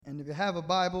if you have a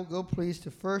Bible, go please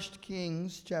to 1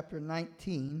 Kings chapter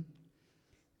 19.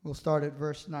 We'll start at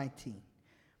verse 19.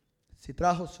 Si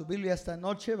trajo su Biblia esta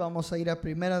noche, vamos a ir a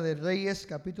Primera de Reyes,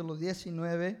 capítulo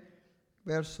 19,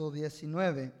 verso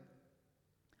 19.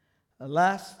 The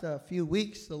last few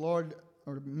weeks,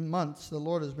 months, the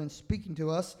Lord has been speaking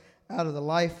to us out of the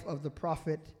life of the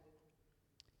prophet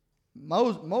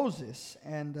Moses.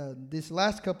 And these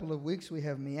last couple of weeks, we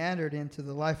have meandered into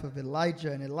the life of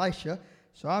Elijah and Elisha.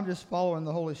 So I'm just following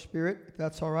the Holy Spirit, if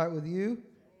that's all right with you.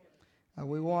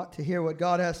 We want to hear what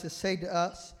God has to say to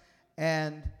us.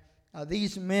 And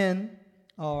these men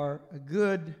are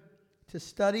good to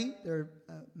study. They're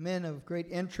men of great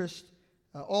interest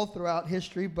all throughout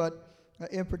history, but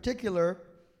in particular,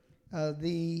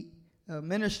 the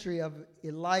ministry of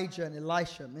Elijah and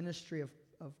Elisha, ministry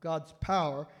of God's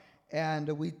power. And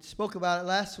we spoke about it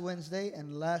last Wednesday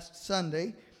and last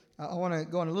Sunday. I want to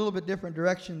go in a little bit different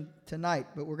direction tonight,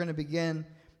 but we're going to begin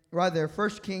right there. 1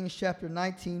 Kings chapter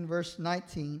 19, verse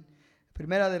 19.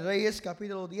 Primera de Reyes,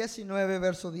 capítulo 19,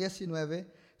 verso 19.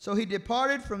 So he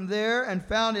departed from there and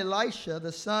found Elisha,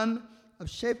 the son of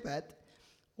Shaphat,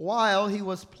 while he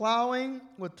was plowing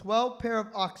with 12 pair of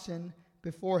oxen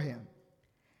before him.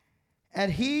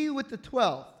 And he with the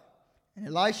 12th. And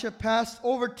Elisha passed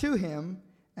over to him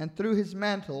and threw his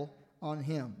mantle on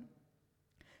him.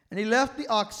 And he left the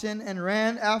oxen and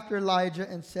ran after Elijah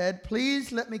and said,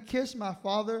 "Please let me kiss my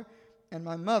father and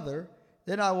my mother,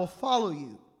 then I will follow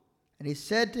you." And he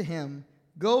said to him,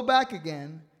 "Go back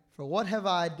again, for what have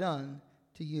I done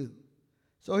to you?"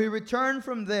 So he returned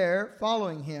from there,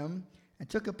 following him, and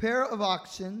took a pair of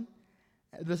oxen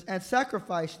and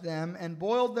sacrificed them and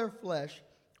boiled their flesh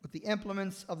with the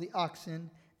implements of the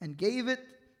oxen and gave it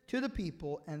to the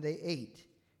people, and they ate.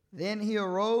 Then he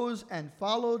arose and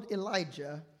followed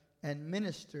Elijah and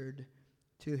ministered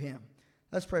to him.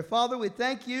 Let's pray. Father, we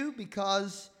thank you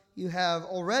because you have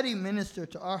already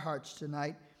ministered to our hearts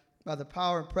tonight by the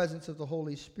power and presence of the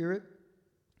Holy Spirit.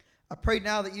 I pray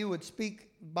now that you would speak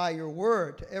by your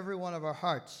word to every one of our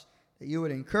hearts, that you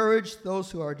would encourage those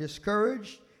who are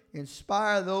discouraged,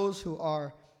 inspire those who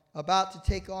are about to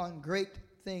take on great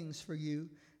things for you.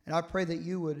 And I pray that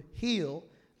you would heal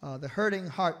the hurting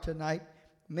heart tonight,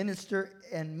 minister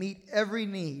and meet every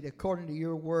need according to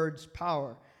your word's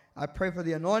power. I pray for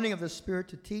the anointing of the Spirit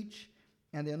to teach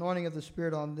and the anointing of the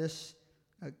Spirit on this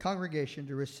congregation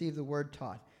to receive the word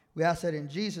taught. We ask that in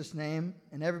Jesus' name,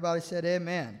 and everybody said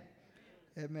amen.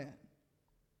 Amen.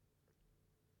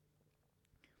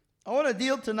 I want to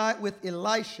deal tonight with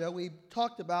Elisha. We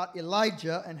talked about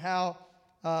Elijah and how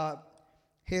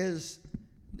his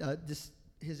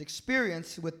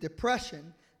experience with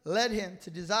depression led him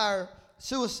to desire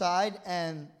suicide,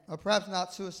 or perhaps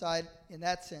not suicide in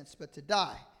that sense, but to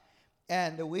die.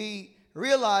 And we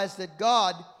realized that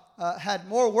God had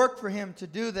more work for him to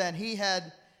do than he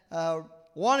had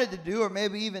wanted to do, or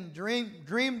maybe even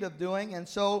dreamed of doing. And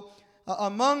so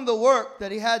among the work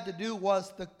that he had to do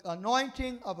was the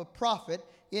anointing of a prophet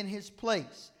in his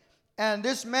place. And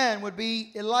this man would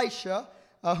be Elisha,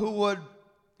 who would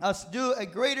do a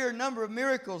greater number of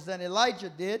miracles than Elijah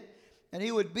did. And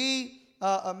he would be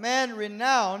a man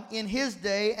renowned in his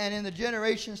day and in the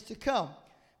generations to come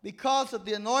because of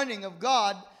the anointing of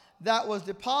God that was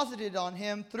deposited on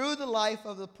him through the life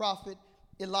of the prophet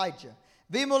Elijah.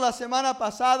 Vimos la semana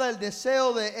pasada el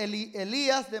deseo de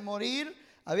Elías de morir,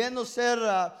 habiendo ser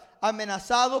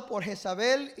amenazado por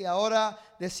Jezabel y ahora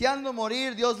deseando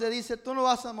morir. Dios le dice, tú no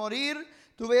vas a morir,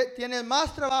 tú tienes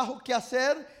más trabajo que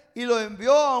hacer, y lo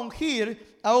envió a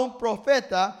ungir a un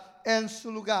profeta en su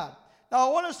lugar. Now,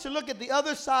 I want us to look at the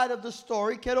other side of the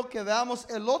story. Quiero que veamos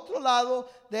el otro lado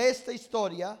de esta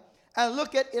historia and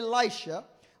look at Elisha.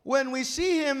 When we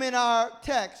see him in our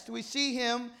text, we see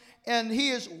him and he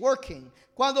is working.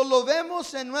 Cuando lo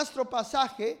vemos en nuestro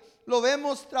pasaje, lo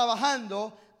vemos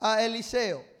trabajando a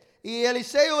Eliseo. Y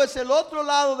Eliseo es el otro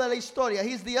lado de la historia.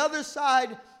 He's the other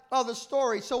side of the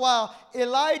story. So while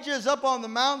Elijah is up on the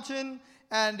mountain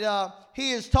and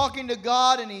he is talking to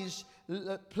God and he's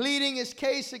pleading his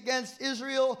case against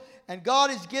Israel, and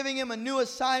God is giving him a new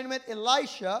assignment,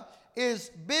 Elisha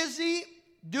is busy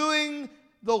doing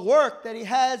the work that he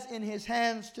has in his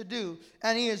hands to do,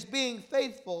 and he is being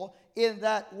faithful in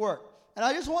that work. And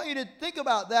I just want you to think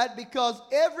about that, because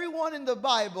everyone in the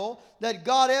Bible that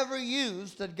God ever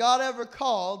used, that God ever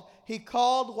called, he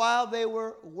called while they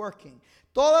were working.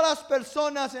 Todas las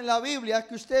personas en la Biblia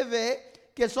que usted ve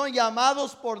que son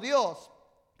llamados por Dios,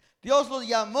 Dios los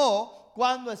llamó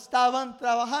cuando estaban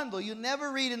trabajando. You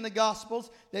never read in the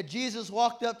Gospels that Jesus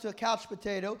walked up to a couch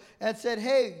potato and said,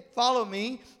 hey, follow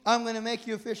me. I'm going to make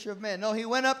you a fisher of men. No, he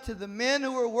went up to the men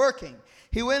who were working.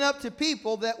 He went up to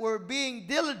people that were being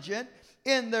diligent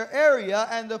in their area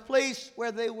and the place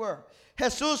where they were.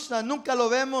 Jesús nunca lo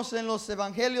vemos en los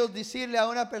evangelios decirle a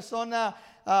una persona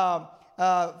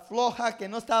floja que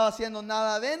no estaba haciendo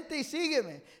nada, vente y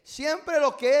sígueme. Siempre a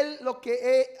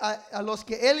los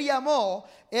que él llamó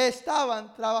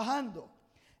estaban trabajando.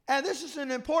 And this is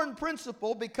an important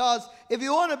principle because if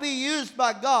you want to be used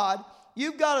by God,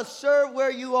 you've got to serve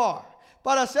where you are.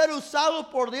 Para ser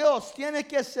usado por Dios, tienes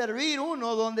que servir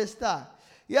uno donde está.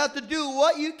 You have to do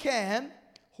what you can,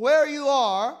 where you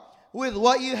are, with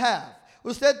what you have.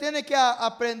 Usted tiene que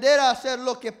aprender a hacer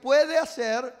lo que puede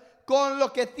hacer con lo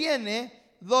que tiene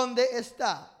donde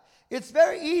está. It's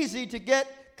very easy to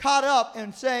get caught up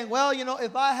in saying, well, you know,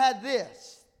 if I had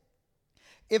this,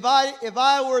 if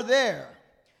I were there,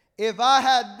 if I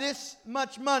had this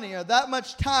much money or that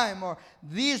much time or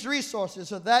these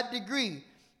resources or that degree,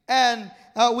 and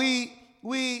we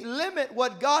limit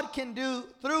what God can do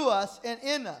through us and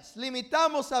in us.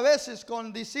 Limitamos a veces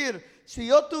con decir, si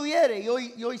yo tuviera,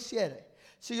 yo hiciera.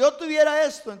 Si yo tuviera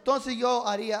esto, entonces yo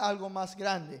haría algo más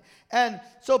grande. And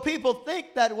so people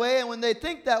think that way, and when they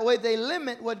think that way, they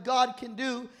limit what God can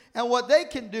do and what they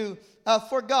can do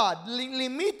for God.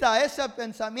 Limita ese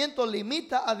pensamiento,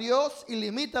 limita a Dios y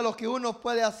limita lo que uno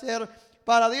puede hacer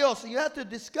para Dios. So you have to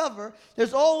discover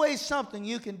there's always something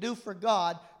you can do for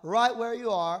God right where you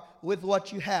are with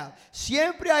what you have.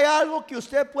 Siempre hay algo que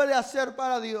usted puede hacer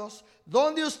para Dios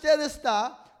donde usted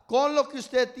está con lo que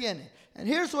usted tiene. And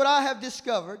here's what I have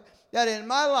discovered, that in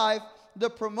my life, the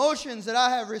promotions that I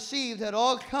have received had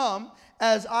all come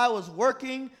as I was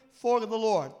working for the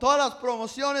Lord. Todas las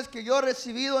promociones que yo he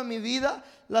recibido en mi vida,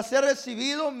 las he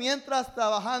recibido mientras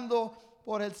trabajando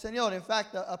por el Señor. In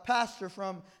fact, a pastor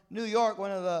from New York,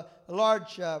 one of the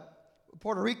large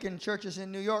Puerto Rican churches in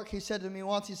New York, he said to me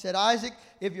once, he said, Isaac,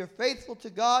 if you're faithful to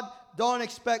God, don't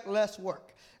expect less work.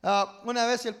 Una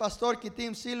vez el pastor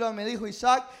Kitim Silva me dijo,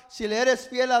 Isaac, si le eres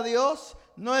fiel a Dios,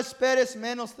 no esperes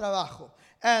menos trabajo.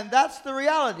 And that's the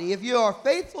reality. If you are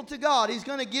faithful to God, He's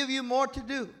going to give you more to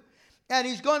do. And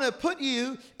He's going to put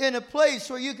you in a place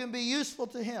where you can be useful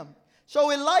to Him. So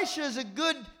Elisha is a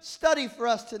good study for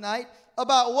us tonight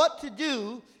about what to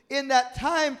do in that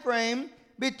time frame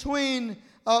between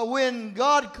when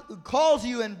God calls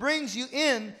you and brings you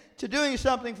in to doing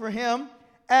something for Him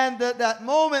and that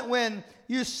moment when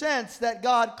you sense that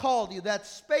God called you, that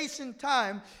space and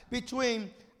time between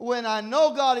when I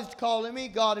know God is calling me,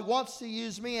 God wants to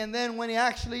use me, and then when He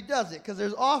actually does it. Because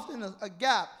there's often a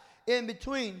gap in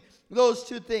between those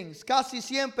two things. Casi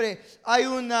siempre hay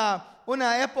una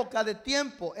época de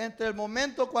tiempo entre el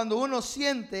momento cuando uno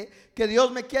siente que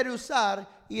Dios me quiere usar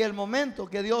y el momento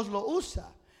que Dios lo usa.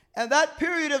 And that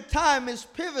period of time is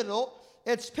pivotal.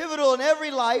 It's pivotal in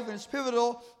every life, and it's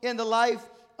pivotal in the life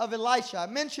of Elisha. I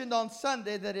mentioned on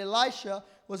Sunday that Elisha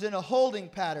was in a holding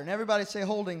pattern. Everybody say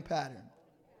holding pattern.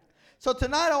 So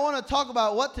tonight I want to talk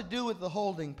about what to do with the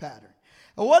holding pattern.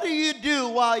 And what do you do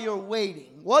while you're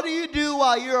waiting? What do you do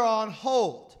while you're on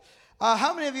hold?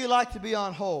 How many of you like to be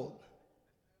on hold?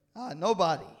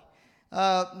 Nobody.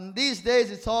 These days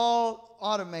it's all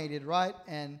automated, right?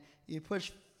 And you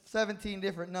push 17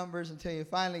 different numbers until you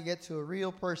finally get to a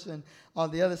real person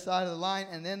on the other side of the line,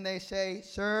 and then they say,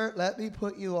 sir, let me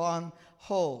put you on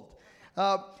hold.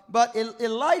 But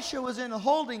Elisha was in a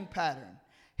holding pattern.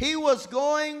 He was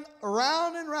going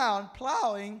around and round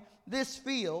plowing this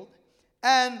field,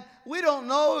 and we don't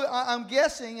know, I'm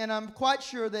guessing, and I'm quite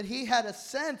sure that he had a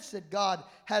sense that God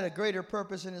had a greater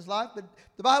purpose in his life, but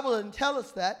the Bible doesn't tell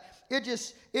us that. It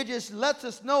just lets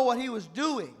us know what he was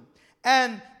doing.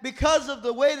 And because of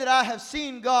the way that I have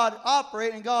seen God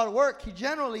operate and God work, He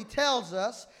generally tells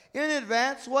us in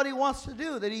advance what He wants to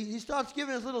do. That He starts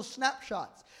giving us little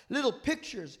snapshots, little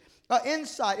pictures,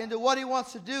 insight into what He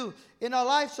wants to do in our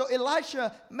life. So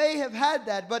Elisha may have had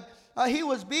that, but he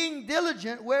was being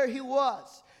diligent where he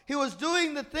was. He was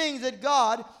doing the things that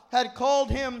God had called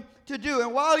him to do.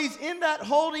 And while he's in that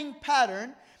holding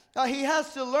pattern, he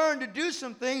has to learn to do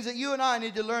some things that you and I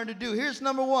need to learn to do. Here's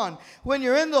number one. When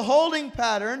you're in the holding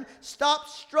pattern, stop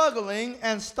struggling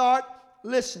and start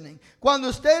listening. Cuando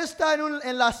usted está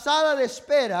en la sala de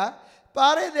espera,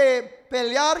 pare de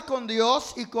pelear con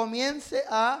Dios y comience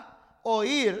a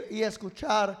oír y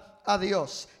escuchar a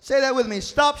Dios. Say that with me.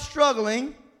 Stop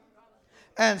struggling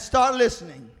and start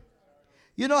listening.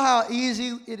 You know how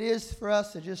easy it is for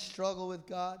us to just struggle with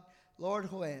God?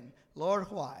 Lord, when? Lord,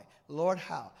 why? Lord,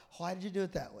 how? Why did you do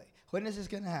it that way? When is this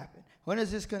going to happen? When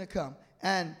is this going to come?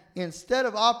 And instead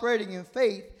of operating in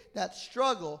faith, that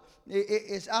struggle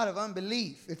is out of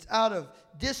unbelief. It's out of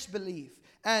disbelief.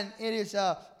 And it is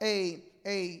a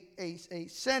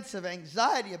sense of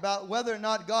anxiety about whether or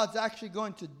not God's actually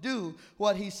going to do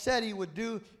what he said he would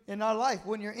do in our life.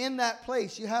 When you're in that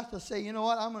place, you have to say, you know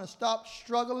what? I'm going to stop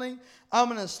struggling. I'm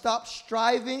going to stop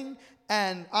striving.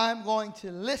 And I'm going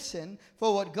to listen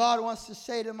for what God wants to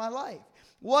say to my life.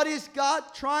 What is God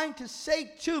trying to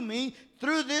say to me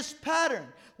through this pattern?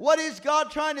 What is God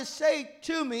trying to say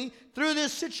to me through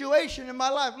this situation in my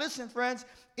life? Listen, friends,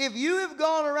 if you have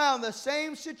gone around the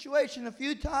same situation a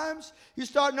few times, you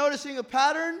start noticing a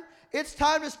pattern, it's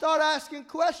time to start asking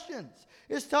questions.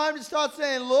 It's time to start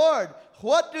saying, Lord,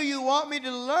 what do you want me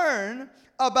to learn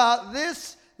about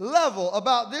this level,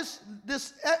 about this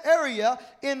area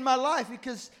in my life?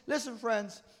 Because, listen,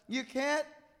 friends, you can't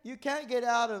get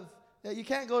out of you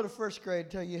can't go to first grade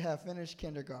until you have finished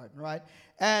kindergarten, right?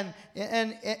 And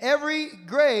every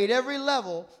grade, every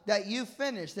level that you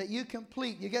finish, that you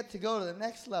complete, you get to go to the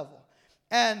next level.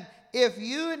 And if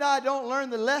you and I don't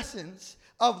learn the lessons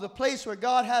of the place where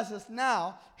God has us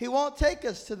now, he won't take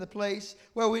us to the place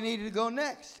where we need to go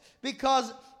next.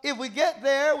 Because if we get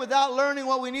there without learning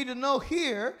what we need to know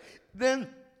here, then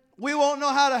we won't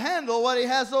know how to handle what he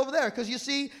has over there. Because you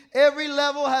see, every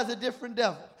level has a different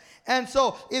devil. And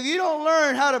so if you don't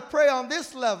learn how to pray on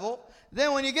this level,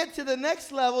 then when you get to the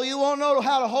next level, you won't know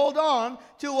how to hold on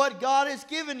to what God has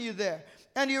given you there.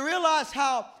 And you realize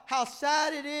how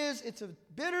sad it is. It's a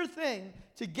bitter thing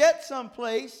to get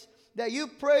someplace that you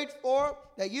prayed for,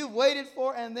 that you waited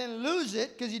for, and then lose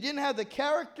it because you didn't have the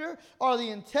character or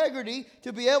the integrity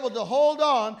to be able to hold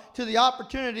on to the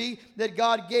opportunity that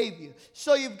God gave you.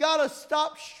 So you've got to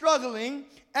stop struggling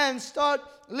and start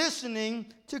listening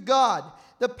to God.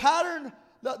 The pattern,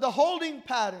 the holding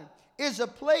pattern, is a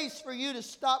place for you to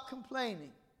stop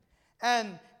complaining.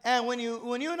 And when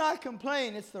you and I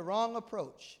complain, it's the wrong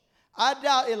approach. I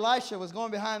doubt Elisha was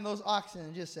going behind those oxen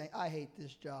and just saying, I hate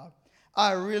this job.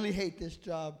 I really hate this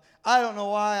job. I don't know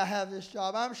why I have this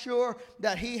job. I'm sure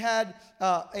that he had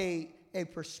a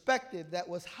perspective that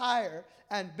was higher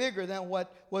and bigger than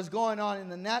what was going on in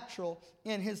the natural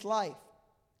in his life.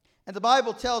 And the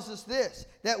Bible tells us this,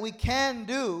 that we can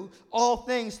do all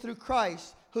things through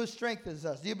Christ who strengthens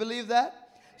us. Do you believe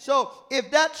that? So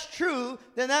if that's true,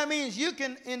 then that means you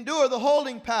can endure the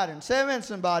holding pattern. Say amen,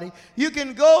 somebody. You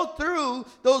can go through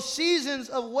those seasons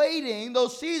of waiting,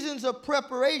 those seasons of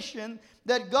preparation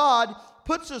that God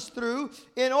puts us through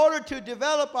in order to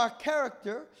develop our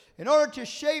character, in order to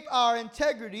shape our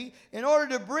integrity, in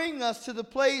order to bring us to the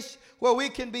place where we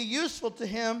can be useful to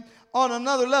him on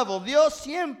another level. Dios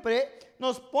siempre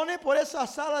nos pone por esa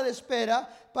sala de espera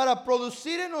para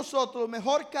producir en nosotros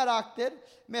mejor carácter,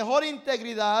 mejor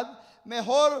integridad,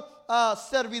 mejor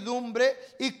servidumbre.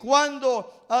 Y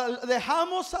cuando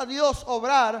dejamos a Dios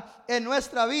obrar en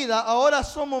nuestra vida, ahora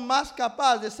somos más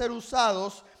capaces de ser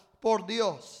usados por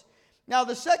Dios. Now,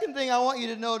 the second thing I want you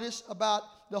to notice about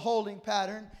the holding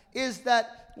pattern is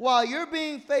that while you're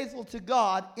being faithful to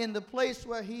God in the place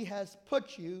where he has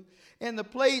put you, in the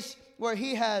place where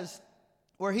he has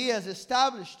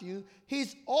established you,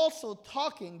 he's also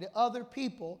talking to other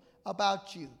people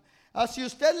about you. Si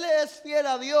usted le es fiel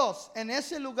a Dios en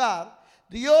ese lugar,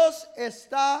 Dios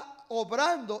está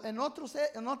obrando en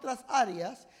otras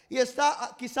áreas y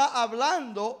está quizá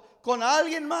hablando con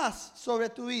alguien más sobre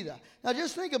tu vida. Now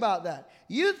just think about that.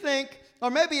 You think,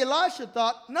 or maybe Elisha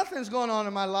thought, nothing's going on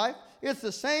in my life. It's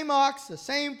the same ox, the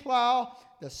same plow,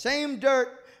 the same dirt,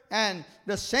 and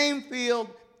the same field.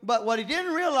 But what he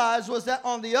didn't realize was that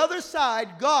on the other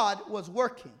side, God was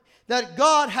working. That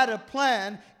God had a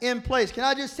plan in place. Can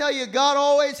I just tell you, God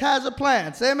always has a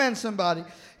plan. Say amen, somebody.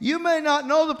 You may not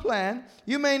know the plan.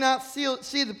 You may not see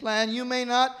the plan. You may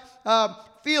not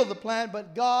feel the plan,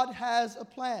 but God has a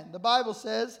plan. The Bible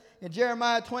says in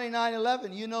Jeremiah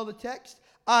 29:11, you know the text,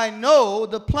 I know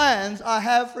the plans I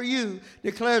have for you,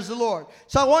 declares the Lord.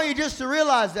 So I want you just to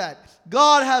realize that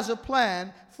God has a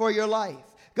plan for your life.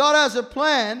 God has a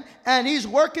plan, and he's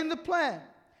working the plan.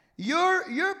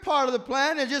 Your part of the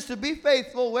plan is just to be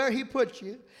faithful where he puts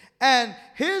you, and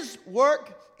his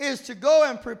work is to go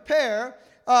and prepare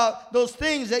those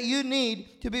things that you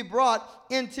need to be brought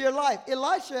into your life.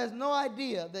 Elisha has no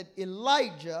idea that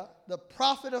Elijah, the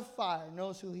prophet of fire,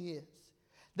 knows who he is.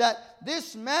 that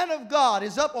this man of God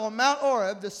is up on Mount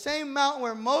Horeb, the same mountain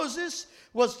where Moses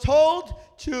was told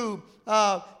to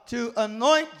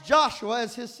anoint Joshua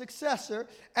as his successor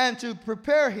and to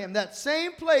prepare him. That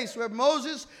same place where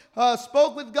Moses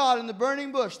spoke with God in the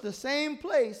burning bush, the same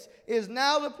place is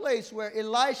now the place where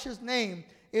Elisha's name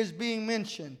is being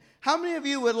mentioned. How many of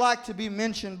you would like to be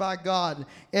mentioned by God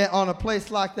on a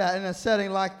place like that, in a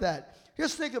setting like that?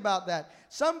 Just think about that.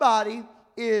 Somebody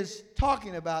is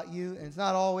talking about you, and it's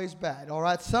not always bad, all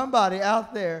right? Somebody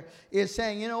out there is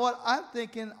saying, you know what, I'm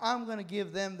thinking I'm going to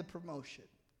give them the promotion.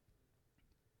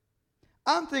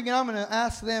 I'm thinking I'm going to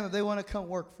ask them if they want to come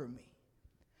work for me.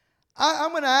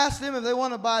 I'm going to ask them if they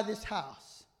want to buy this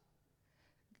house.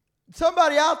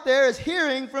 Somebody out there is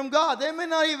hearing from God. They may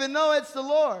not even know it's the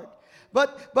Lord.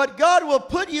 But God will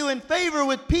put you in favor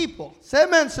with people. Say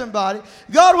amen, somebody.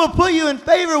 God will put you in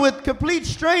favor with complete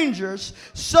strangers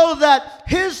so that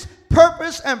His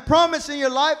purpose and promise in your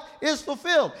life is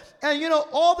fulfilled. And you know,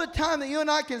 all the time that you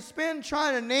and I can spend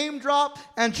trying to name drop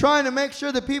and trying to make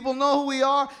sure that people know who we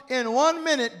are, in 1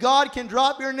 minute, God can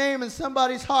drop your name in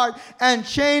somebody's heart and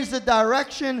change the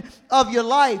direction of your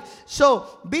life. So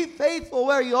be faithful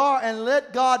where you are and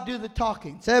let God do the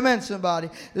talking. Say amen, somebody.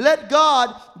 Let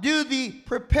God do the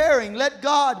preparing. Let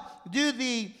God do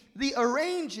the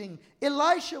arranging.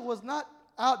 Elisha was not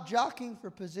out jockeying for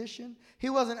position.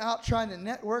 He wasn't out trying to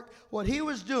network. What he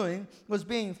was doing was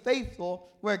being faithful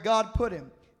where God put him.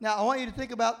 Now, I want you to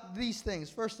think about these things.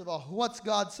 First of all, what's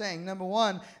God saying? Number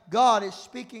one, God is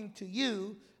speaking to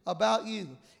you about you.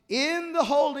 In the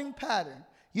holding pattern,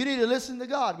 you need to listen to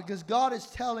God because God is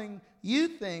telling you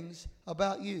things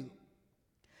about you.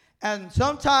 And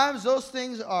sometimes those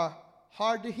things are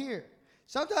hard to hear.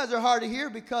 Sometimes they're hard to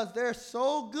hear because they're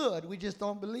so good, we just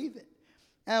don't believe it.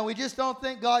 And we just don't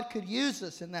think God could use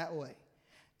us in that way.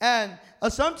 And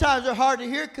sometimes they're hard to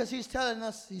hear because He's telling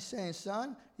us, He's saying,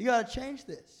 son, you got to change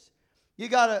this. You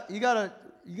got to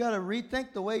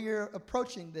rethink the way you're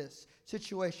approaching this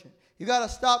situation. You got to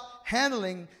stop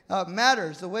handling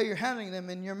matters the way you're handling them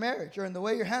in your marriage or in the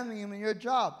way you're handling them in your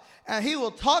job. And He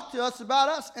will talk to us about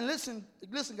us. And listen,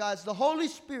 guys, the Holy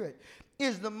Spirit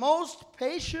is the most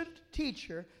patient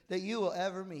teacher that you will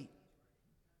ever meet.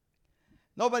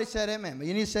 Nobody said amen, but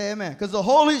you need to say amen. Because the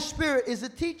Holy Spirit is a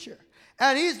teacher.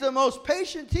 And He's the most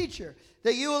patient teacher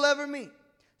that you will ever meet.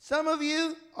 Some of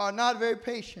you are not very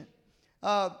patient.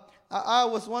 I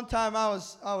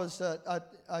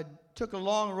took a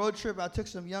long road trip. I took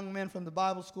some young men from the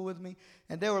Bible school with me,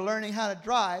 and they were learning how to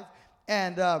drive.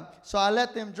 And so I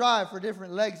let them drive for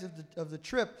different legs of the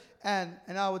trip. And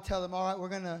I would tell them, all right, we're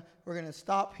gonna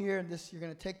stop here, and you're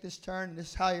gonna take this turn, and this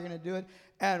is how you're gonna do it.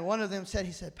 And one of them said,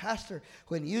 he said, Pastor,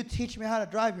 when you teach me how to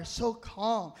drive, you're so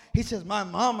calm. He says, my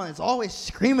mama is always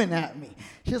screaming at me.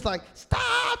 She's like,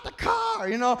 stop the car,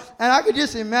 you know. And I could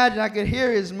just imagine, I could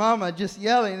hear his mama just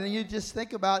yelling. And you just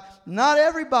think about, not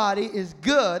everybody is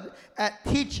good at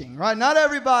teaching, right? Not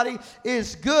everybody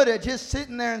is good at just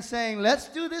sitting there and saying, let's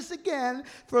do this again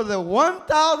for the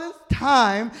 1,000th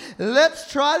time.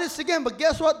 Let's try this again. But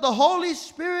guess what? The Holy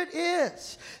Spirit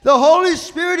is. The Holy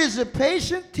Spirit is a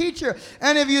patient teacher.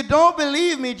 And if you don't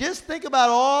believe me, just think about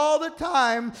all the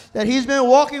time that He's been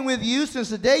walking with you since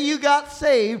the day you got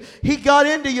saved. He got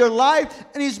into your life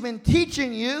and He's been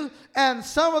teaching you. And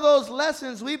some of those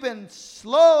lessons we've been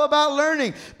slow about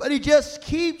learning. But He just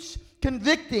keeps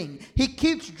convicting. He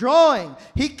keeps drawing.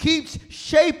 He keeps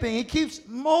shaping. He keeps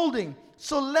molding.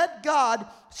 So let God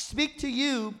speak to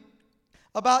you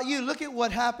about you. Look at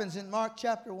what happens in Mark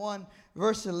chapter 1,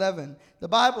 verse 11. The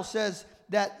Bible says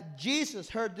that Jesus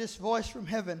heard this voice from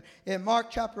heaven in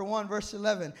Mark chapter 1, verse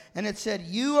 11. And it said,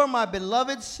 you are my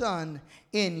beloved Son.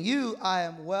 In you I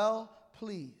am well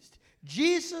pleased.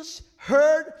 Jesus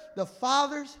heard the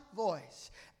Father's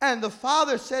voice. And the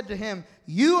Father said to Him,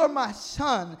 you are my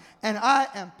Son, and I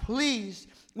am pleased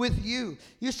with you.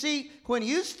 You see, when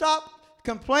you stop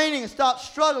complaining and stop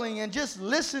struggling and just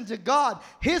listen to God,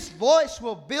 His voice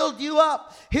will build you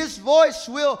up. His voice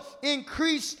will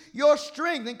increase your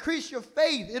strength, increase your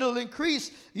faith. It'll increase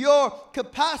your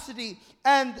capacity.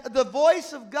 And the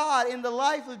voice of God in the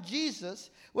life of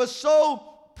Jesus was so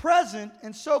present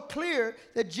and so clear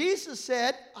that Jesus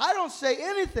said, I don't say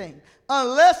anything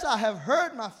unless I have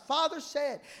heard my Father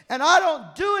say it. And I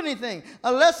don't do anything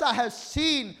unless I have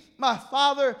seen my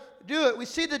Father do it. We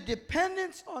see the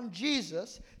dependence on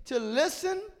Jesus to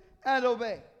listen and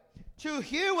obey, to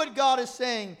hear what God is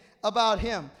saying about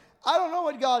Him. I don't know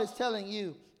what God is telling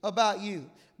you about you,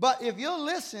 but if you'll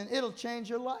listen, it'll change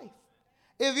your life.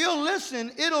 If you'll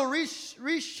listen, it'll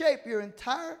reshape your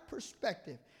entire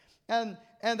perspective. And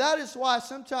And that is why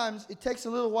sometimes it takes a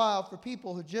little while for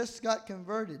people who just got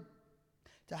converted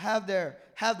to have their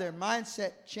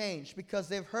mindset changed, because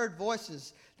they've heard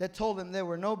voices that told them they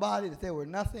were nobody, that they were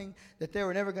nothing, that they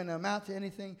were never going to amount to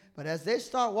anything. But as they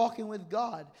start walking with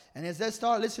God, and as they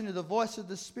start listening to the voice of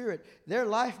the Spirit, their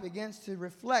life begins to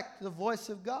reflect the voice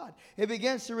of God. It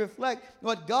begins to reflect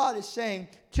what God is saying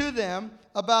to them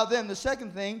about them. The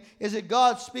second thing is that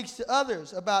God speaks to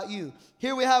others about you.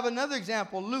 Here we have another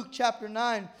example, Luke chapter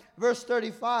 9, verse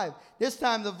 35. This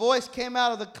time the voice came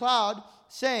out of the cloud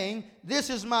saying, "This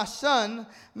is my son,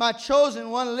 my chosen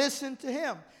one, listen to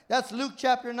him." That's Luke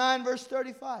chapter 9, verse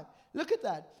 35. Look at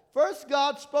that. First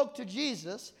God spoke to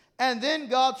Jesus, and then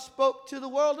God spoke to the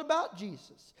world about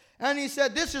Jesus. And he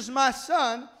said, "This is my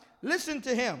son, listen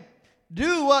to him.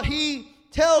 Do what he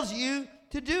tells you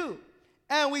to do."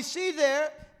 And we see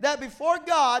there that before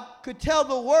God could tell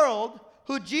the world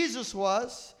who Jesus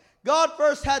was, God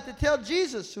first had to tell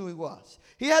Jesus who he was.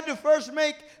 He had to first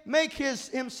make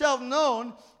himself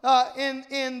known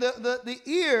in the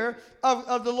ear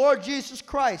of the Lord Jesus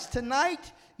Christ.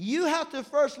 Tonight, you have to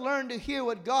first learn to hear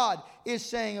what God is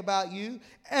saying about you,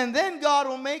 and then God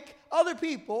will make other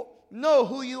people know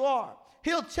who you are.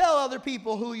 He'll tell other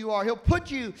people who you are. He'll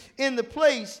put you in the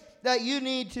place that you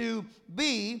need to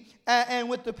be and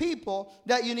with the people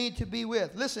that you need to be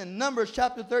with. Listen, Numbers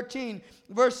chapter 13,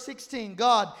 verse 16,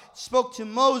 God spoke to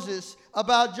Moses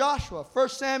about Joshua.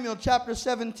 1 Samuel chapter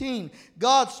 17,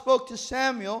 God spoke to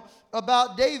Samuel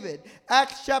about David.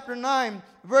 Acts chapter 9,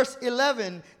 verse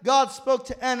 11, God spoke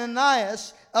to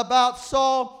Ananias about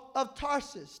Saul of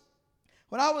Tarsus.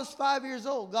 When I was 5 years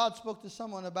old, God spoke to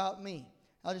someone about me.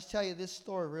 I'll just tell you this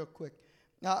story real quick.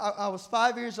 Now, I was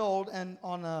 5 years old, and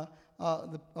on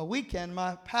a weekend,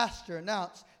 my pastor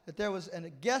announced that there was a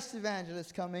guest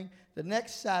evangelist coming the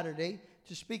next Saturday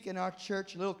to speak in our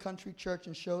church, a little country church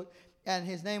in Choate, and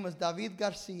his name was David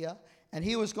Garcia, and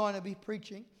he was going to be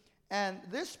preaching. And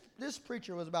this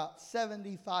preacher was about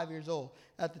 75 years old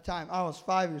at the time. I was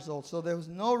 5 years old, so there was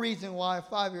no reason why a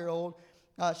 5-year-old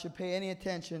should pay any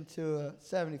attention to a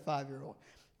 75-year-old.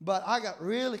 But I got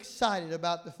real excited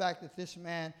about the fact that this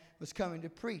man was coming to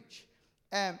preach.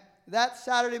 And that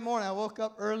Saturday morning, I woke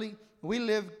up early. We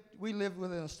lived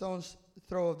within a stone's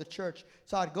throw of the church.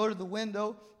 So I'd go to the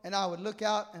window, and I would look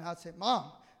out, and I'd say,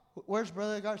 "Mom, where's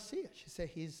Brother Garcia?" She'd say,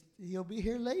 he'll be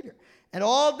here later. And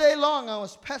all day long, I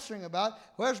was pestering about,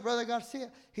 "Where's Brother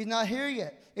Garcia? He's not here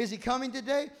yet. Is he coming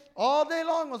today?" All day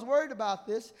long, I was worried about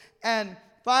this. And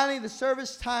finally, the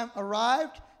service time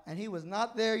arrived, and he was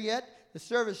not there yet. The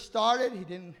service started.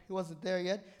 He wasn't there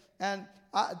yet. And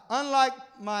unlike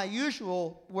my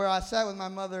usual, where I sat with my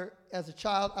mother as a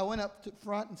child, I went up to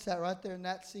front and sat right there in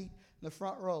that seat in the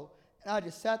front row. And I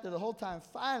just sat there the whole time.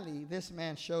 Finally, this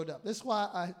man showed up. This is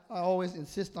why I always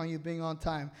insist on you being on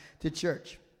time to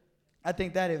church. I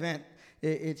think that event,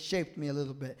 it shaped me a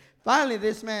little bit. Finally,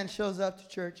 this man shows up to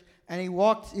church, and he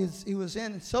was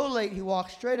in so late, he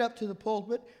walked straight up to the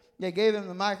pulpit. They gave him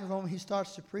the microphone. He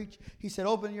starts to preach. He said,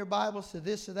 "Open your Bibles to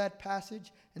this or that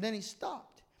passage." And then he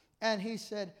stopped. And he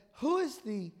said, who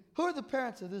are the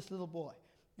parents of this little boy?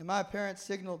 And my parents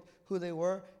signaled who they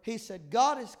were. He said,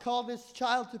 "God has called this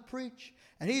child to preach,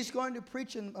 and he's going to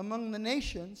preach among the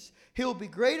nations. He will be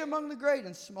great among the great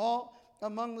and small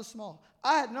among the small."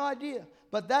 I had no idea.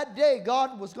 But that day,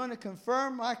 God was going to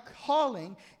confirm my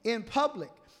calling in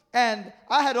public. And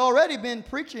I had already been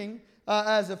preaching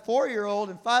as a 4-year-old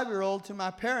and 5-year-old to my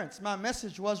parents. My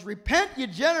message was, "Repent, you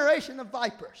generation of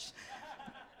vipers."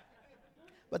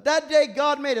 But that day,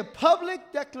 God made a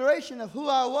public declaration of who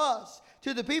I was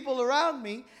to the people around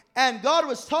me. And God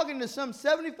was talking to some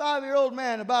 75-year-old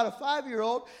man about a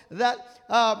 5-year-old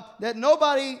that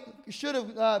nobody should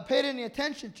have paid any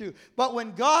attention to. But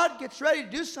when God gets ready to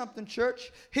do something,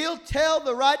 church, he'll tell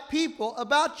the right people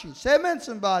about you. Say amen,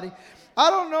 somebody. I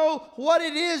don't know what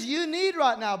it is you need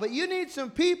right now, but you need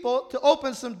some people to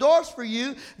open some doors for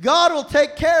you. God will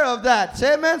take care of that.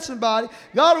 Say amen, somebody.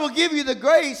 God will give you the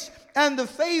grace and the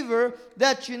favor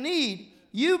that you need.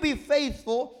 You be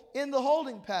faithful in the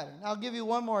holding pattern. I'll give you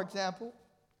one more example.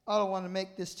 I don't want to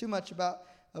make this too much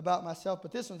about myself,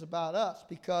 but this one's about us,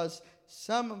 because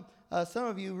some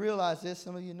of you realize this,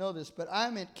 some of you know this, but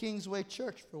I'm at Kingsway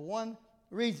Church for one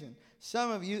reason.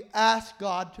 Some of you asked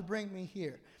God to bring me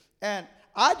here. And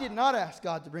I did not ask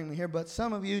God to bring me here, but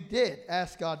some of you did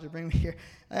ask God to bring me here.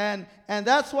 And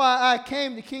that's why I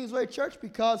came to Kingsway Church,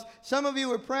 because some of you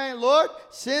were praying, "Lord,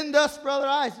 send us Brother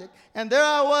Isaac." And there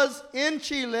I was in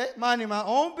Chile, minding my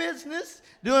own business,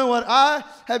 doing what I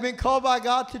had been called by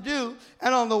God to do.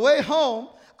 And on the way home,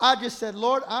 I just said,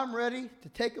 "Lord, I'm ready to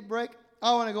take a break.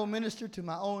 I want to go minister to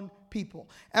my own people.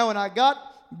 And when I got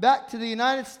back to the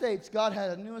United States, God had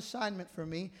a new assignment for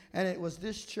me, and it was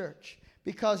this church.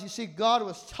 Because, you see, God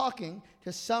was talking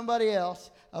to somebody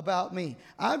else about me.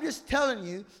 I'm just telling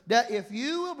you that if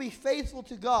you will be faithful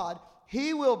to God,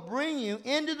 He will bring you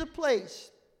into the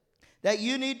place that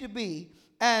you need to be,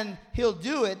 and He'll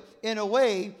do it in a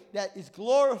way that is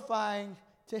glorifying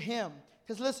to Him.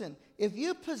 Because listen, if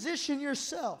you position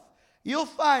yourself, you'll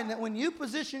find that when you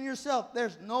position yourself,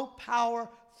 there's no power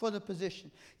for the position.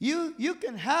 You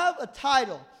can have a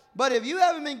title, but if you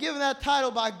haven't been given that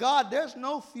title by God, there's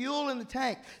no fuel in the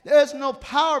tank. There's no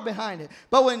power behind it.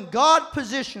 But when God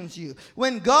positions you,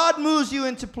 when God moves you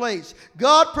into place,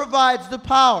 God provides the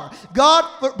power. God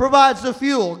provides the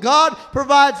fuel. God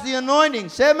provides the anointing.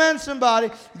 Say amen, somebody.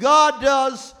 God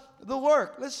does the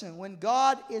work. Listen, when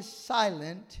God is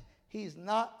silent, He's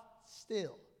not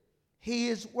still. He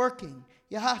is working.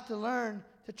 You have to learn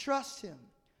to trust Him,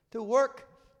 to work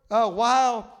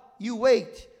while you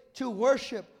wait, to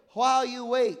worship while you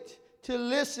wait, to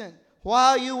listen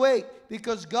while you wait,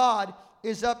 because God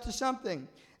is up to something.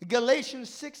 Galatians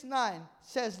 6:9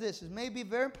 says this. It may be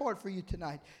very important for you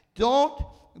tonight. Don't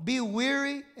be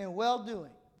weary in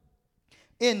well-doing.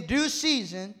 In due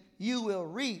season, you will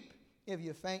reap if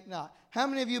you faint not. How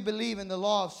many of you believe in the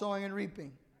law of sowing and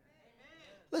reaping?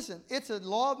 Amen. Listen, it's a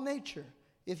law of nature.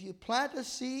 If you plant a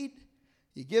seed,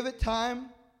 you give it time,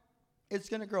 it's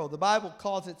going to grow. The Bible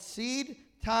calls it seed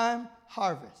time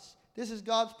harvest. This is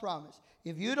God's promise.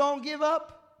 If you don't give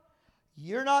up,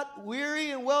 you're not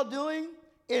weary in well-doing,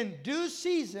 in due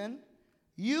season,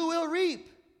 you will reap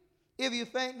if you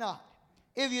faint not.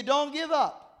 If you don't give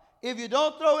up, if you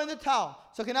don't throw in the towel.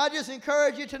 So can I just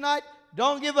encourage you tonight?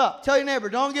 Don't give up. Tell your neighbor,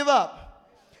 don't give up.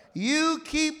 You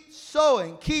keep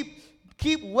sowing, keep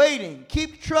waiting,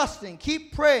 keep trusting,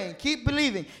 keep praying, keep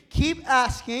believing, keep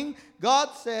asking. God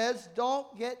says,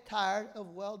 don't get tired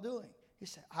of well-doing. He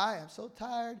said, I am so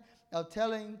tired of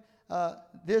telling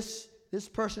this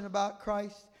person about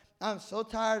Christ. I'm so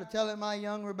tired of telling my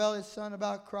young rebellious son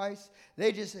about Christ.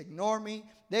 They just ignore me.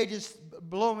 They just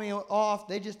blow me off.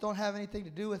 They just don't have anything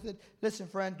to do with it. Listen,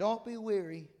 friend, don't be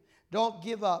weary. Don't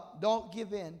give up. Don't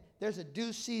give in. There's a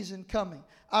due season coming.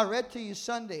 I read to you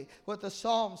Sunday what the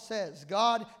Psalm says.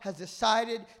 God has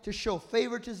decided to show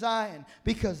favor to Zion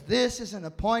because this is an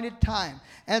appointed time.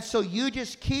 And so you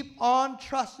just keep on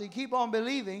trusting, keep on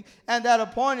believing, and that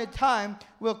appointed time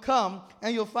will come,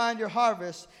 and you'll find your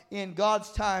harvest in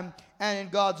God's time and in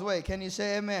God's way. Can you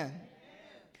say amen? Amen.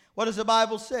 What does the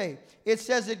Bible say? It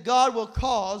says that God will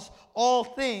cause all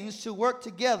things to work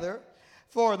together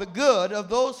for the good of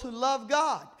those who love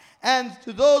God and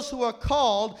to those who are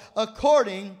called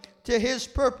according to His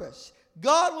purpose.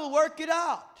 God will work it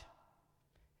out.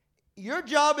 Your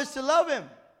job is to love Him,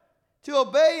 to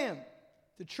obey Him,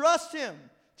 to trust Him,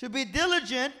 to be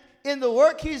diligent in the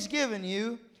work He's given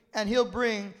you, and He'll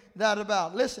bring that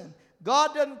about. Listen,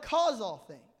 God doesn't cause all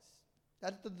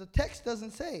things. The text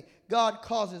doesn't say God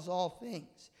causes all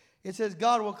things. It says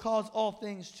God will cause all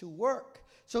things to work.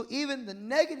 So even the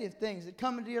negative things that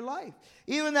come into your life,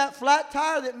 even that flat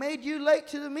tire that made you late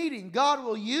to the meeting, God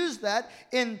will use that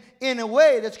in a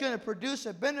way that's going to produce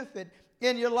a benefit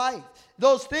in your life.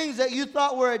 Those things that you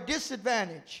thought were a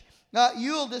disadvantage,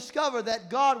 you'll discover that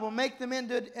God will make them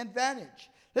into an advantage.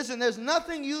 Listen, there's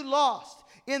nothing you lost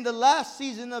in the last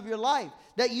season of your life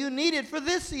that you needed for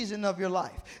this season of your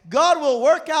life. God will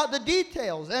work out the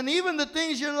details, and even the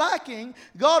things you're lacking,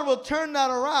 God will turn that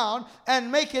around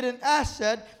and make it an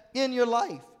asset in your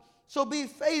life. So be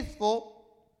faithful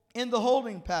in the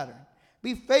holding pattern.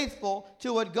 Be faithful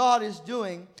to what God is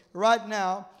doing right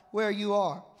now where you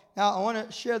are. Now, I want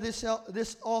to share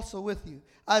this also with you.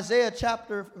 Isaiah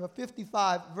chapter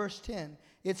 55, verse 10.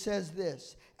 It says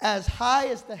this, as high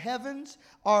as the heavens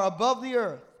are above the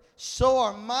earth, so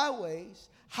are my ways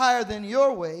higher than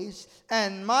your ways,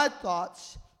 and my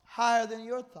thoughts higher than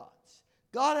your thoughts.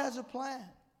 God has a plan,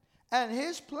 and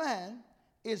His plan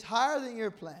is higher than your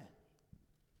plan.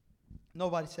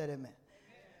 Nobody said amen.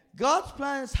 God's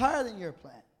plan is higher than your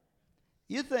plan.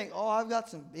 You think, oh, I've got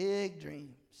some big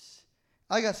dreams.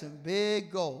 I got some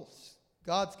big goals.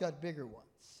 God's got bigger ones.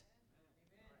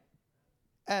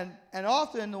 And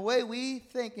often the way we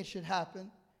think it should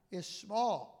happen is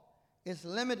small. It's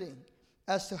limiting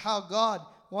as to how God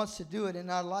wants to do it in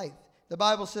our life. The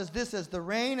Bible says this, as the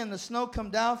rain and the snow come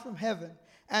down from heaven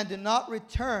and do not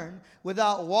return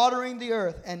without watering the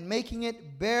earth and making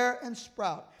it bear and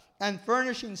sprout, and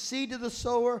furnishing seed to the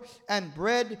sower and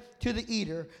bread to the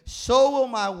eater, so will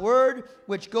my word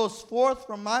which goes forth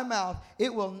from my mouth.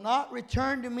 It will not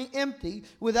return to me empty,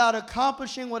 without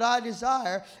accomplishing what I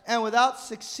desire and without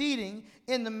succeeding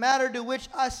in the matter to which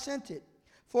I sent it.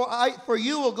 For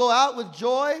you will go out with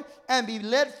joy and be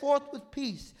led forth with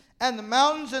peace. And the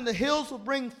mountains and the hills will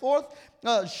bring forth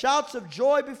shouts of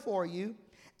joy before you.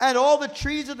 And all the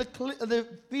trees of the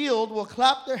field will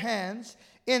clap their hands.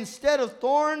 Instead of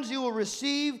thorns, you will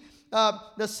receive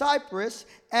the cypress.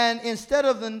 And instead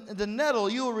of the nettle,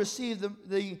 you will receive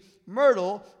the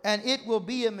myrtle. And it will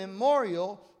be a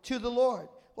memorial to the Lord.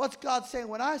 What's God saying?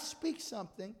 When I speak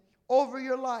something over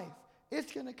your life,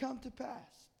 it's going to come to pass.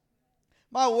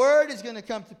 My word is going to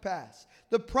come to pass.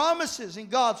 The promises in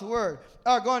God's word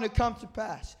are going to come to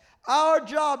pass. Our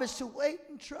job is to wait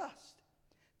and trust,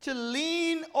 to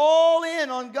lean all in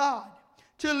on God,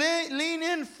 to lean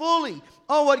in fully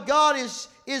on what God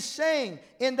is saying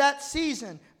in that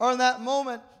season or in that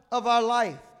moment of our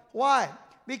life. Why?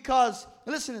 Because,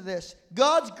 listen to this,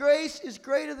 God's grace is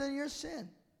greater than your sin.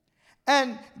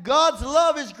 And God's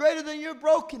love is greater than your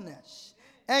brokenness.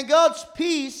 And God's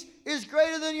peace is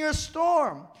greater than your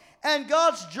storm. And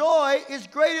God's joy is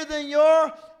greater than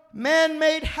your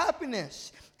man-made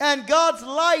happiness. And God's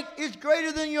light is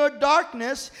greater than your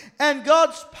darkness. And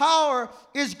God's power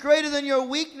is greater than your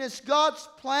weakness. God's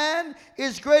plan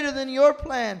is greater than your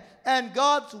plan. And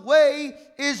God's way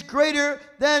is greater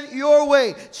than your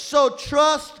way. So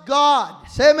trust God.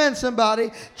 Say amen,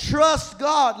 somebody. Trust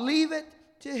God. Leave it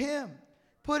to Him.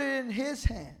 Put it in His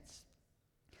hands.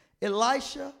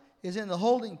 Elisha is in the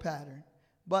holding pattern,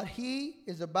 but he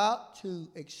is about to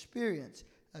experience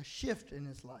a shift in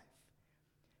his life.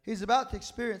 He's about to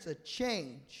experience a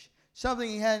change, something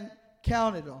he hadn't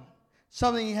counted on,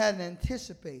 something he hadn't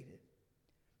anticipated,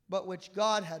 but which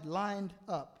God had lined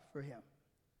up for him.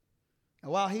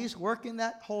 And while he's working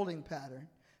that holding pattern,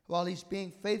 while he's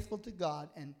being faithful to God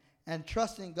and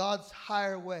trusting God's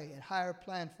higher way and higher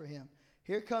plan for him,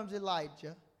 here comes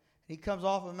Elijah. He comes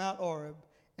off of Mount Oreb,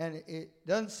 and it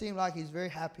doesn't seem like he's very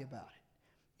happy about it.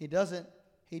 He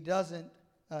doesn't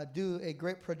do a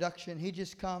great production. He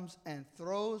just comes and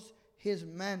throws his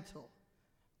mantle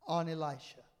on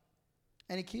Elisha.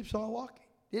 And he keeps on walking.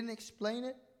 Didn't explain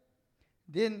it.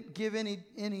 Didn't give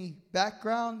any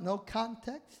background, no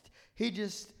context. He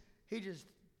just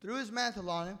threw his mantle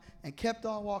on him and kept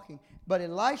on walking. But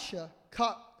Elisha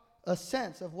caught a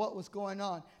sense of what was going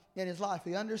on in his life.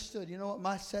 He understood, you know what,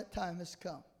 my set time has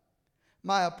come.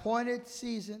 My appointed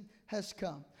season has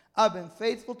come. I've been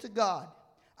faithful to God.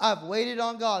 I've waited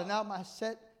on God, and now my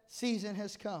set season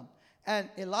has come. And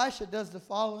Elisha does the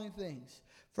following things.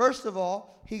 First of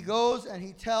all, he goes and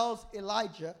he tells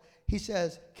Elijah, he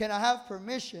says, can I have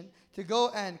permission to go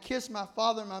and kiss my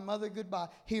father and my mother goodbye?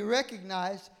 He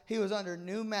recognized he was under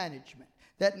new management,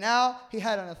 that now he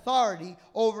had an authority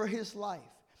over his life.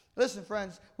 Listen,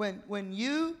 friends, when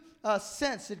you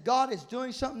sense that God is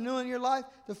doing something new in your life,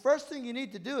 the first thing you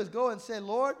need to do is go and say,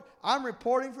 Lord, I'm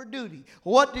reporting for duty.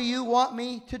 What do you want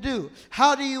me to do?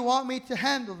 How do you want me to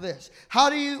handle this?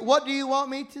 What do you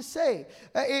want me to say?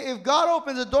 If God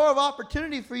opens a door of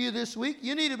opportunity for you this week,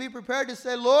 you need to be prepared to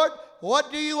say, Lord,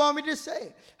 what do you want me to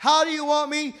say? How do you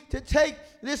want me to take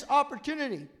this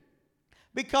opportunity?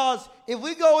 Because if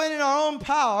we go in our own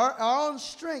power, our own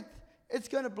strength, it's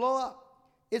going to blow up.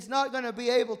 It's not going to be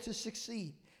able to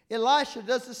succeed. Elisha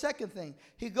does the second thing.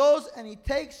 He goes and he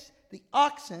takes the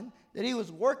oxen that he was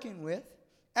working with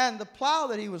and the plow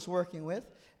that he was working with,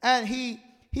 and he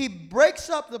breaks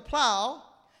up the plow,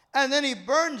 and then he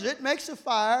burns it, makes a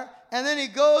fire, and then he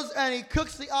goes and he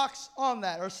cooks the ox on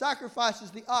that, or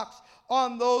sacrifices the ox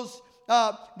on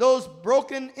those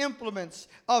broken implements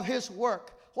of his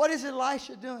work. What is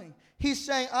Elisha doing? He's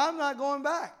saying, I'm not going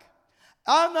back.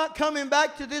 I'm not coming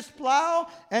back to this plow,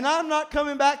 and I'm not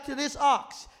coming back to this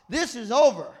ox. This is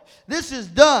over. This is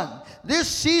done. This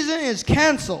season is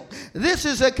canceled. This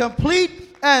is a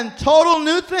complete and total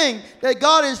new thing that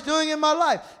God is doing in my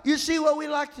life. You see, what we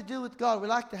like to do with God, we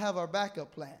like to have our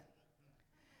backup plan.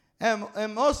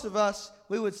 And most of us,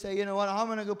 we would say, you know what, I'm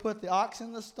going to go put the ox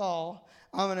in the stall.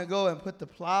 I'm going to go and put the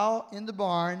plow in the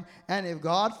barn. And if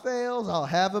God fails, I'll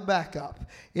have a backup.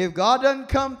 If God doesn't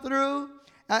come through,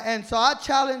 and so I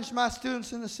challenge my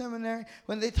students in the seminary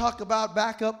when they talk about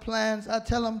backup plans. I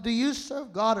tell them, do you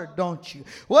serve God or don't you?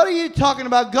 What are you talking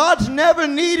about? God's never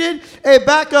needed a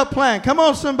backup plan. Come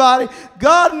on, somebody.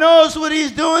 God knows what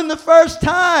he's doing the first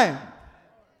time.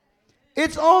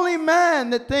 It's only man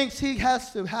that thinks he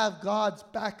has to have God's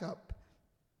backup.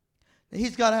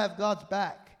 He's got to have God's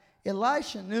back.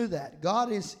 Elisha knew that. God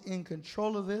is in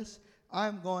control of this.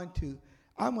 I'm going to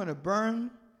I'm going to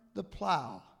burn the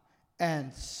plow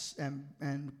and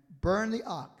burn the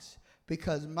ox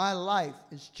because my life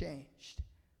is changed.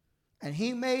 And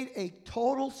he made a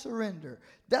total surrender.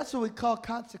 That's what we call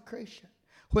consecration.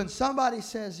 When somebody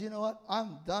says, you know what,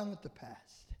 I'm done with the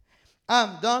past.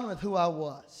 I'm done with who I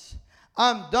was.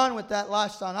 I'm done with that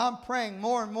lifestyle. I'm praying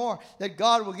more and more that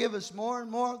God will give us more and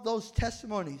more of those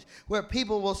testimonies where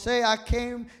people will say, I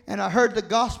came and I heard the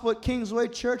gospel at Kingsway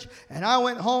Church and I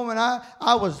went home and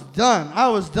I was done. I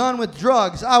was done with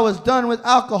drugs. I was done with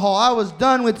alcohol. I was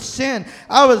done with sin.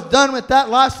 I was done with that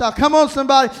lifestyle. Come on,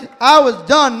 somebody. I was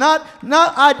done. Not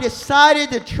I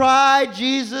decided to try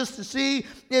Jesus to see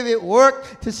if it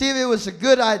worked, to see if it was a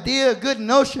good idea, a good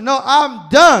notion. No, I'm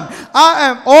done. I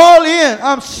am all in.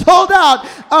 I'm sold out.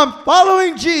 I'm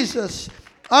following Jesus.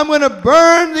 I'm going to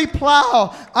burn the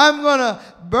plow. I'm going to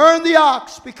burn the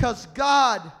ox because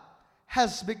God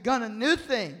has begun a new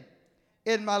thing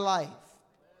in my life.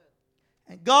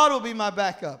 And God will be my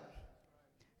backup.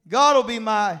 God will be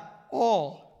my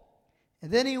all. And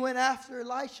then he went after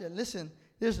Elisha. Listen,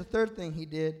 there's the third thing he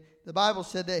did. The Bible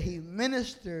said that he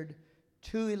ministered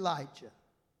to Elijah.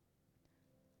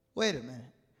 Wait a minute.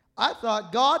 I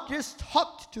thought God just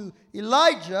talked to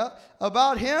Elijah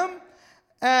about him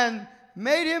and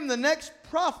made him the next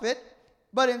prophet,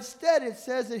 but instead it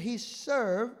says that he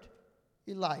served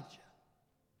Elijah.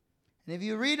 And if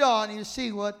you read on, you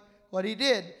see what he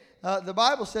did. The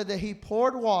Bible said that he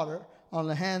poured water on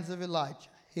the hands of Elijah.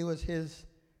 He was his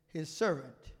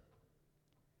servant.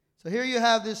 So here you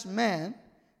have this man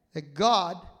that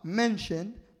God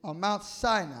mentioned on Mount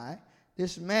Sinai,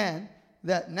 this man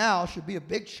that now should be a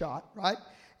big shot, right?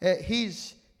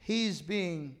 He's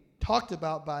being talked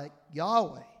about by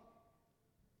Yahweh.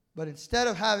 But instead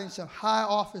of having some high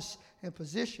office and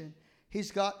position, he's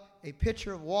got a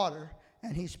pitcher of water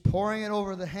and he's pouring it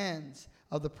over the hands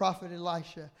of the prophet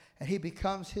Elisha, and he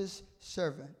becomes his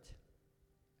servant.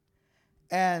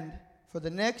 And for the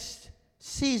next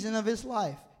season of his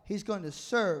life, he's going to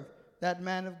serve that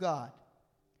man of God.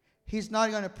 He's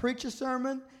not going to preach a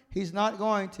sermon. He's not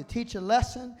going to teach a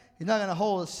lesson. He's not going to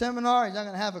hold a seminar. He's not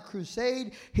going to have a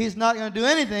crusade. He's not going to do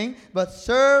anything but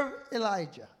serve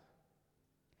Elijah.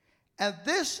 And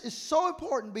this is so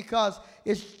important because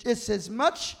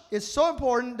it's so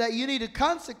important that you need to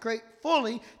consecrate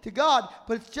fully to God.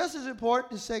 But it's just as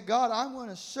important to say, God, I'm going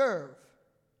to serve.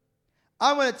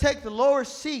 I'm going to take the lower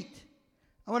seat.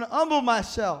 I'm going to humble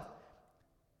myself.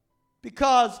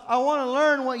 Because I want to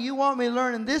learn what you want me to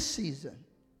learn in this season.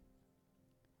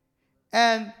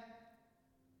 And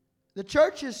the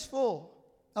church is full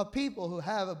of people who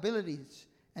have abilities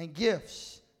and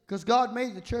gifts. Because God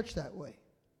made the church that way.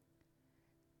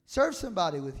 Serve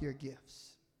somebody with your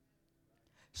gifts.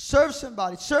 Serve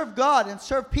somebody. Serve God and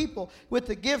serve people with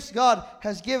the gifts God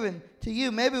has given to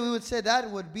you. Maybe we would say that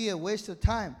would be a waste of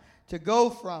time to go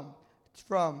from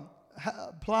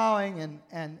plowing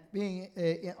and being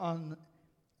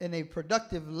in a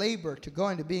productive labor to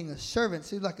going to being a servant.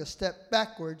 Seems like a step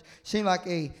backwards, seems like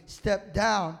a step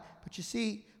down. But you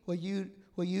see, what you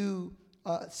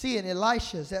see in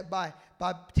Elisha is that by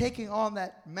taking on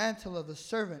that mantle of the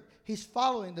servant, he's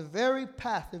following the very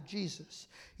path of Jesus.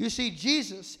 You see,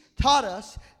 Jesus taught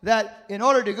us that in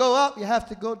order to go up, you have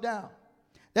to go down.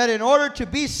 That in order to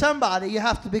be somebody, you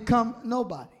have to become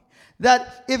nobody.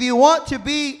 That if you want to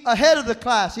be ahead of the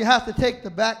class, you have to take the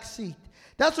back seat.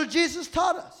 That's what Jesus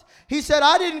taught us. He said,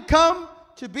 I didn't come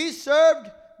to be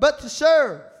served, but to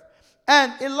serve.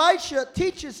 And Elisha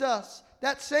teaches us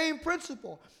that same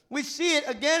principle. We see it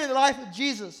again in the life of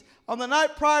Jesus. On the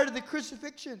night prior to the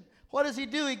crucifixion, what does he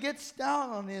do? He gets down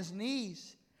on his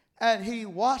knees and he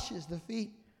washes the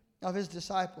feet of his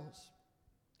disciples.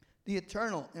 The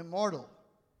eternal, immortal,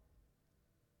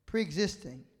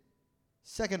 pre-existing,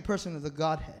 second person of the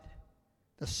Godhead,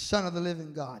 the Son of the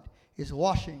living God, is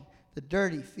washing the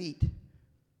dirty feet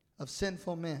of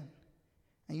sinful men.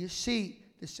 And you see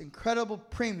this incredible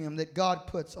premium that God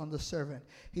puts on the servant.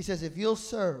 He says, if you'll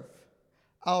serve,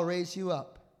 I'll raise you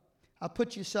up. I'll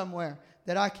put you somewhere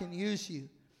that I can use you.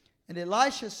 And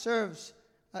Elisha serves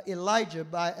Elijah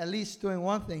by at least doing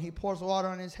one thing. He pours water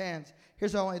on his hands.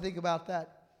 Here's what I want you to think about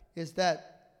that, is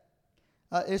that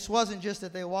this wasn't just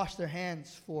that they washed their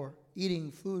hands for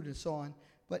eating food and so on,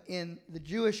 but in the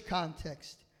Jewish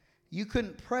context, you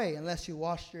couldn't pray unless you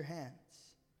washed your hands.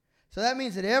 So that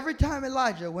means that every time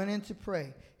Elijah went in to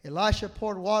pray, Elisha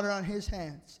poured water on his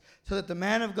hands so that the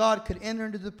man of God could enter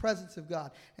into the presence of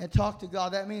God and talk to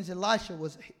God. That means Elisha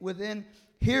was within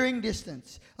hearing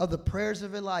distance of the prayers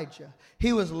of Elijah.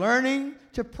 He was learning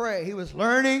to pray. He was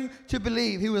learning to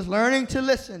believe. He was learning to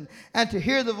listen and to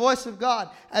hear the voice of God.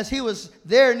 As he was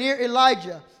there near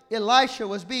Elijah, Elisha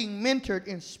was being mentored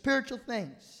in spiritual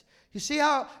things. You see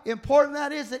how important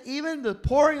that is? That even the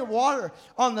pouring of water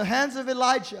on the hands of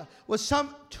Elijah was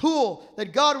some tool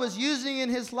that God was using in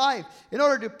his life in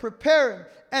order to prepare him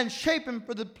and shape him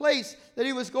for the place that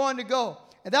he was going to go.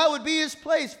 And that would be his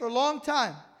place for a long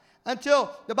time, until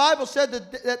the Bible said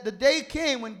that the day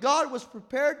came when God was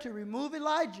prepared to remove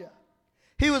Elijah.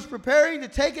 He was preparing to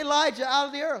take Elijah out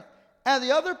of the earth. And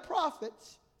the other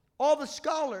prophets, all the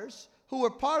scholars who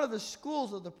were part of the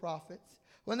schools of the prophets,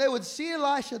 when they would see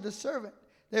Elisha the servant,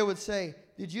 they would say,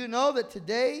 did you know that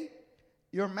today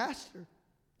your master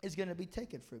is going to be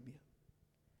taken from you?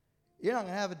 You're not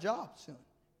going to have a job soon.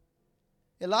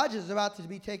 Elijah is about to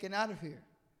be taken out of here.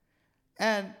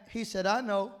 And he said, I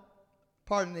know.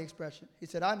 Pardon the expression. He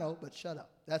said, I know, but shut up.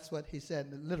 That's what he said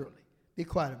literally. Be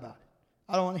quiet about it.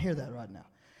 I don't want to hear that right now.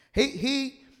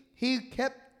 He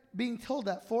kept being told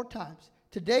that 4 times.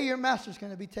 Today your master's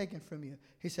going to be taken from you.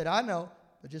 He said, I know,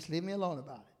 but just leave me alone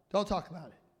about it. Don't talk about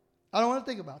it. I don't want to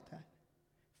think about that.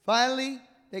 Finally,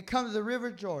 they come to the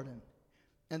river Jordan.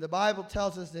 And the Bible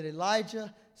tells us that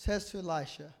Elijah says to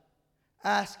Elisha,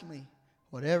 ask me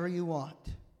whatever you want.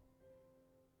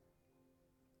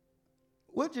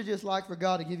 Would you just like for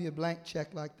God to give you a blank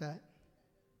check like that?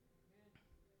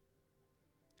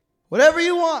 Whatever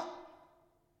you want.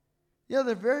 You know,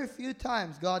 there are very few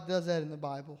times God does that in the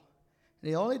Bible. And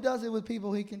he only does it with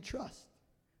people he can trust.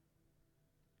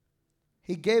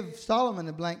 He gave Solomon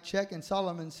a blank check, and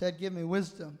Solomon said, give me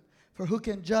wisdom, for who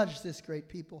can judge this great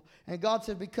people? And God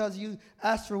said, because you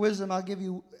asked for wisdom, I'll give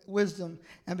you wisdom.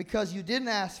 And because you didn't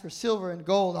ask for silver and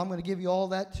gold, I'm going to give you all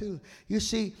that too. You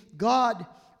see, God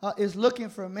is looking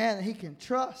for a man that he can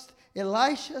trust.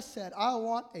 Elisha said, I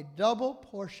want a double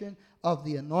portion of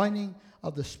the anointing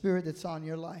of the Spirit that's on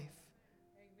your life.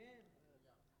 Amen.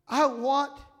 I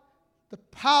want the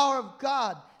power of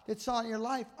God that's on your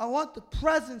life. I want the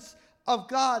presence of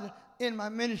God in my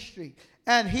ministry.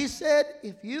 And he said,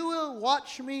 if you will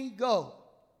watch me go,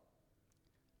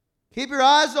 keep your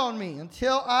eyes on me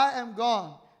until I am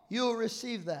gone, you will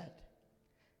receive that.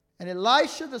 And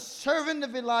Elisha, the servant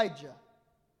of Elijah,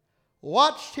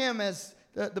 watched him as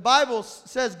the Bible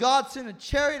says God sent a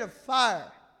chariot of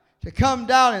fire to come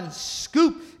down and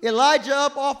scoop Elijah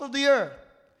up off of the earth.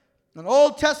 An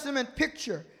Old Testament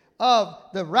picture of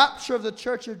the rapture of the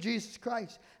church of Jesus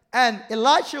Christ. And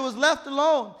Elisha was left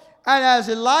alone. And as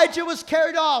Elijah was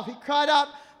carried off, he cried out,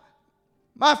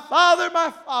 my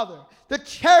father, the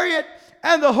chariot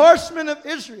and the horsemen of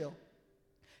Israel.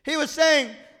 He was saying,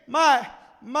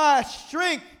 my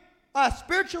strength, my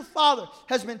spiritual father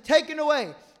has been taken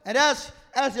away. And as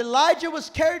Elijah was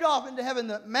carried off into heaven,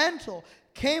 the mantle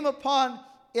came upon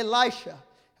Elisha. And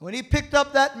when he picked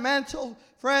up that mantle,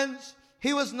 friends,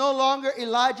 he was no longer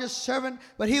Elijah's servant,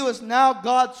 but he was now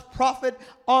God's prophet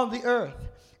on the earth.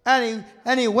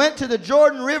 And he went to the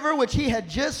Jordan River, which he had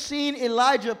just seen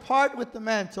Elijah part with the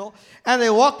mantle. And they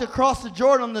walked across the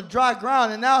Jordan on the dry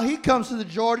ground. And now he comes to the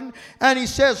Jordan and he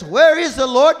says, where is the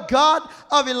Lord God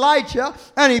of Elijah?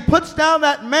 And he puts down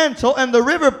that mantle and the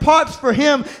river parts for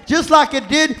him just like it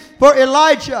did for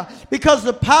Elijah, because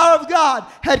the power of God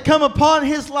had come upon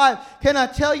his life. Can I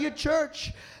tell you,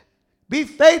 church? Be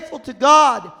faithful to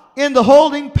God in the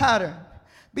holding pattern.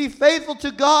 Be faithful to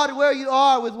God where you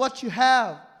are with what you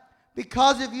have.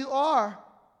 Because if you are,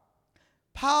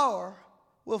 power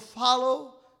will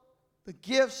follow the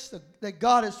gifts that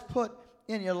God has put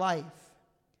in your life.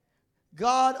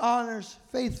 God honors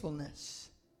faithfulness.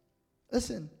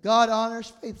 Listen, God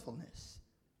honors faithfulness.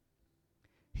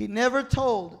 He never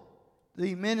told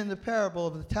the men in the parable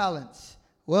of the talents,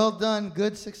 well done,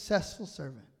 good, successful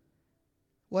servant.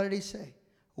 What did he say?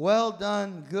 Well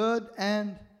done, good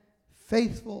and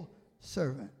faithful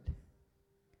servant.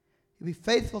 Be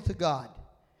faithful to God.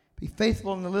 Be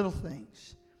faithful in the little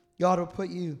things. God will put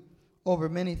you over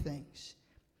many things.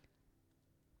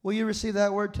 Will you receive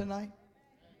that word tonight?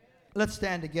 Let's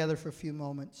stand together for a few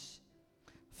moments.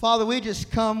 Father, we just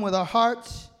come with our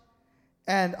hearts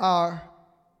and our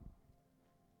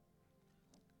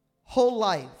whole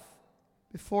life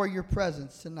before your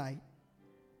presence tonight,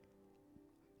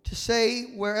 to say,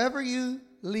 wherever you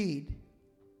lead,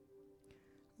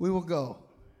 we will go.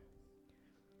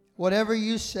 Whatever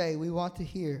you say, we want to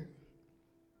hear.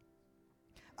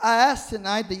 I ask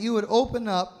tonight that you would open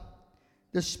up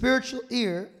the spiritual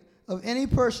ear of any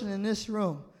person in this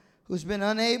room who's been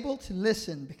unable to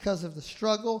listen because of the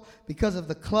struggle, because of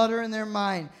the clutter in their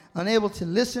mind, unable to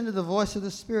listen to the voice of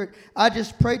the Spirit. I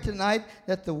just pray tonight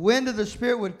that the wind of the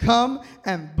Spirit would come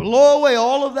and blow away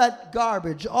all of that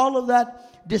garbage, all of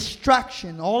that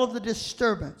distraction, all of the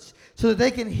disturbance, so that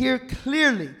they can hear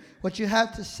clearly what you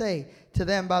have to say to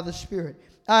them by the Spirit.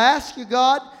 I ask you,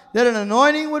 God, that an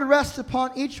anointing would rest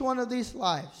upon each one of these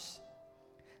lives.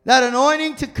 That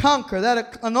anointing to conquer,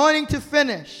 that anointing to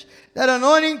finish, that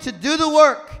anointing to do the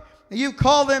work that you've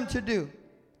called them to do.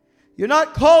 You're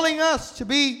not calling us to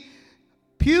be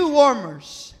pew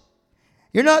warmers.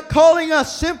 You're not calling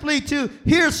us simply to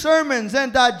hear sermons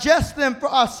and digest them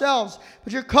for ourselves,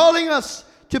 but you're calling us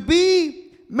to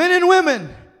be men and women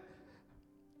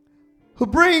who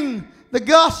bring the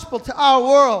gospel to our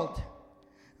world.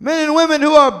 Men and women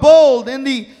who are bold in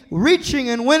the reaching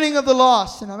and winning of the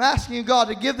lost. And I'm asking you, God,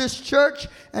 to give this church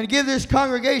and give this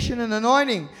congregation an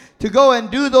anointing to go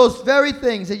and do those very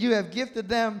things that you have gifted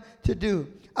them to do.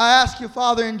 I ask you,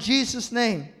 Father, in Jesus'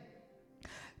 name,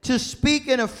 to speak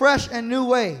in a fresh and new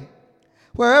way.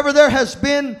 Wherever there has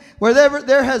been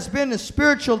a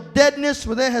spiritual deadness,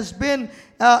 where there has been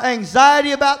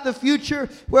anxiety about the future,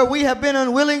 where we have been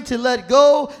unwilling to let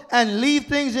go and leave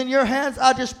things in your hands,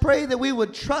 I just pray that we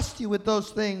would trust you with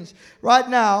those things right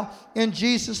now in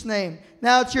Jesus' name.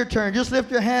 Now it's your turn. Just lift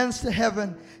your hands to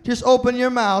heaven. Just open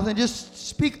your mouth and just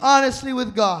speak honestly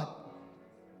with God.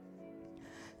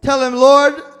 Tell him,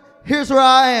 Lord, here's where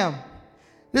I am.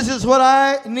 This is what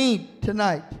I need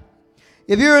tonight.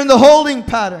 If you're in the holding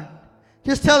pattern,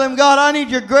 just tell him, God, I need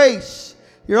your grace,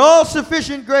 your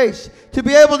all-sufficient grace, to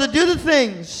be able to do the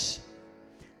things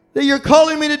that you're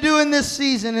calling me to do in this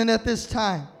season and at this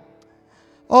time.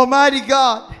 Almighty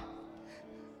God,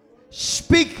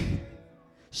 speak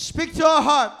to our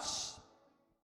hearts.